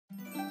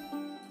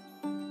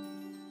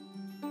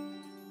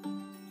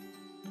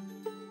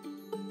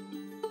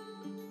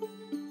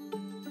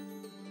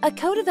a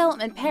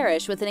co-development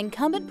parish with an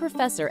incumbent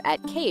professor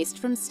at CAST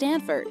from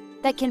Stanford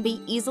that can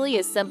be easily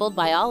assembled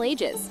by all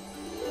ages.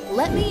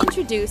 Let me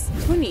introduce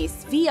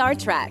Goonies VR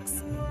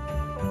TRAX.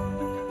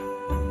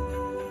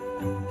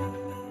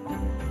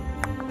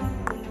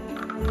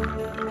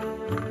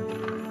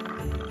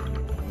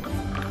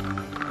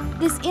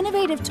 This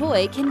innovative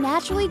toy can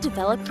naturally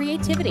develop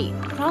creativity,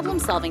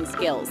 problem-solving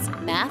skills,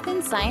 math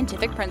and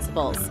scientific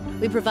principles.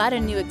 We provide a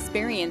new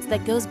experience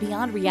that goes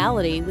beyond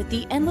reality with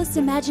the endless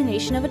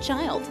imagination of a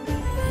child.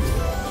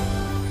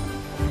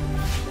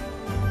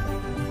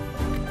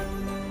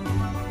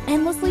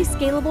 Endlessly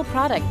scalable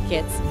product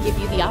kits give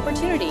you the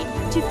opportunity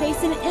to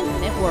face an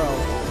infinite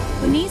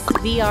world. Goonies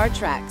VR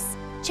TRAX.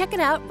 Check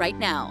it out right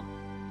now.